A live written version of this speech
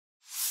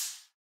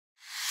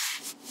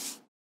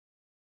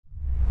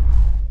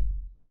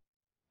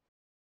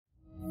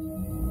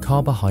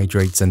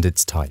Carbohydrates and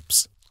its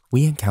types.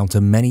 We encounter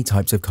many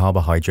types of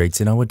carbohydrates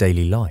in our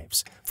daily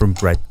lives, from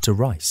bread to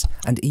rice,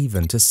 and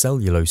even to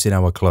cellulose in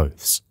our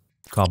clothes.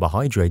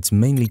 Carbohydrates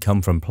mainly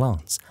come from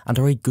plants and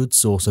are a good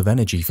source of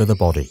energy for the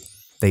body.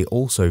 They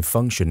also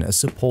function as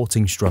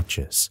supporting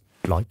structures,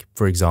 like,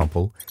 for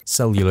example,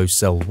 cellulose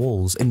cell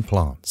walls in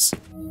plants.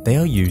 They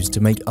are used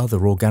to make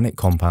other organic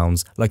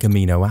compounds like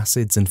amino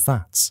acids and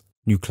fats.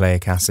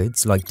 Nucleic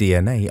acids like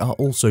DNA are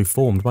also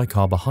formed by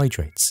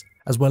carbohydrates,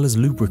 as well as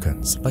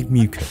lubricants like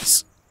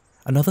mucus.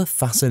 Another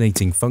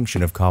fascinating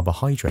function of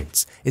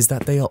carbohydrates is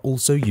that they are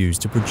also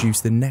used to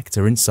produce the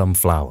nectar in some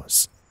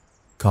flowers.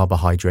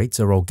 Carbohydrates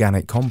are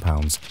organic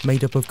compounds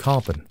made up of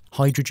carbon,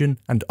 hydrogen,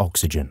 and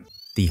oxygen.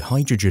 The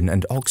hydrogen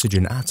and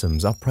oxygen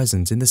atoms are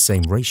present in the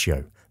same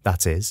ratio,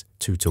 that is,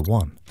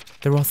 2:1.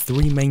 There are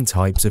three main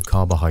types of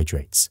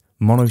carbohydrates: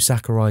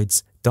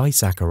 monosaccharides,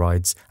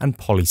 disaccharides, and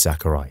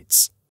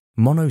polysaccharides.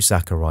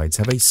 Monosaccharides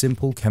have a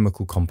simple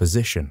chemical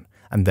composition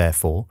and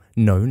therefore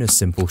known as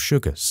simple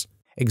sugars.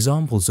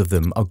 Examples of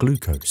them are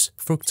glucose,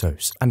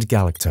 fructose, and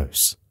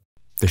galactose.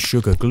 The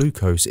sugar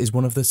glucose is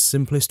one of the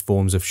simplest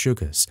forms of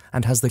sugars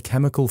and has the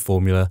chemical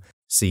formula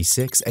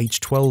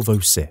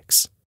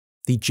C6H12O6.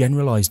 The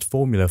generalized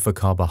formula for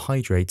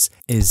carbohydrates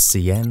is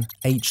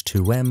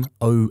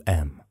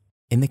CnH2mOm.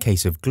 In the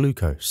case of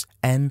glucose,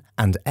 N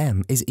and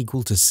M is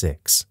equal to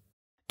 6.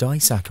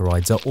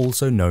 Disaccharides are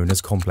also known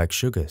as complex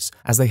sugars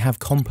as they have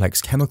complex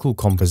chemical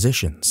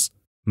compositions.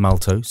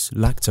 Maltose,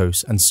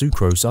 lactose, and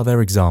sucrose are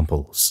their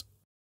examples.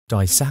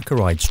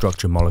 Disaccharide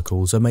structure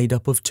molecules are made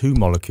up of two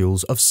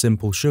molecules of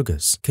simple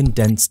sugars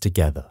condensed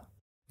together.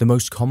 The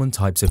most common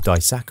types of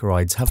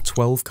disaccharides have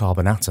 12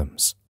 carbon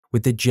atoms,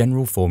 with the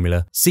general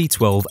formula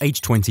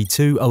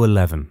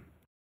C12H22O11.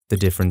 The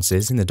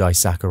differences in the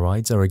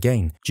disaccharides are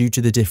again due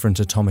to the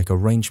different atomic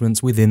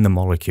arrangements within the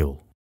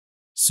molecule.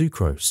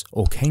 Sucrose,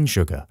 or cane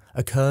sugar,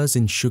 occurs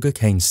in sugar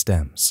cane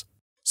stems,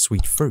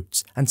 sweet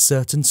fruits, and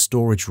certain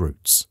storage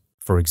roots.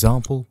 For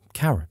example,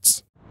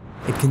 carrots.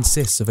 It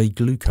consists of a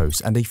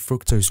glucose and a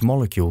fructose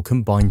molecule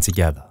combined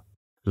together.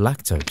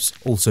 Lactose,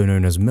 also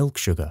known as milk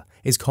sugar,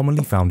 is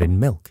commonly found in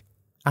milk,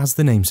 as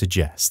the name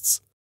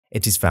suggests.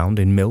 It is found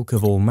in milk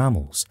of all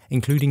mammals,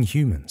 including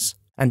humans,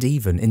 and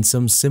even in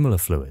some similar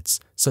fluids,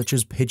 such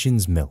as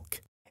pigeon's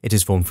milk. It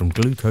is formed from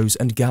glucose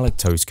and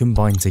galactose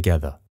combined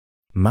together.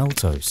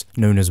 Maltose,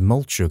 known as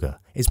malt sugar,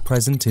 is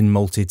present in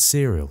malted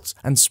cereals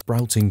and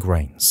sprouting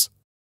grains.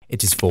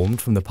 It is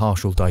formed from the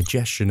partial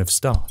digestion of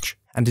starch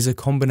and is a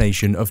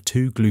combination of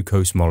two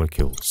glucose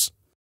molecules.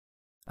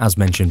 As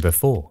mentioned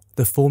before,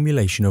 the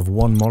formulation of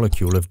one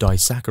molecule of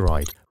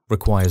disaccharide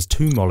requires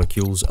two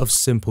molecules of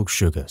simple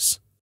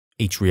sugars.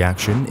 Each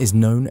reaction is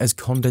known as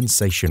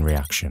condensation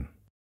reaction.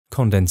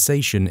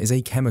 Condensation is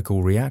a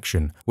chemical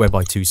reaction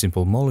whereby two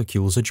simple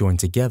molecules are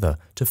joined together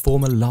to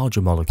form a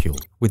larger molecule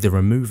with the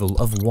removal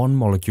of one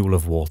molecule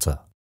of water.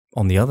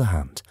 On the other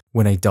hand,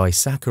 when a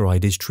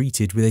disaccharide is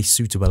treated with a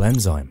suitable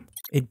enzyme,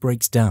 it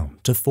breaks down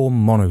to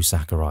form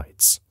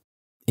monosaccharides.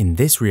 In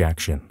this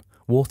reaction,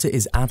 water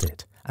is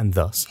added, and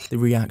thus the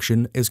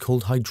reaction is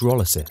called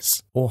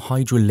hydrolysis or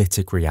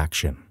hydrolytic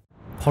reaction.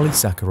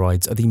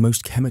 Polysaccharides are the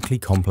most chemically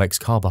complex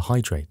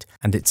carbohydrate,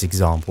 and its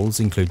examples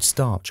include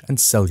starch and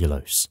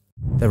cellulose.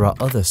 There are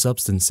other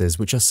substances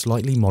which are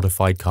slightly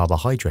modified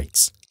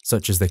carbohydrates,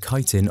 such as the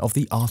chitin of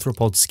the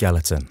arthropod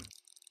skeleton.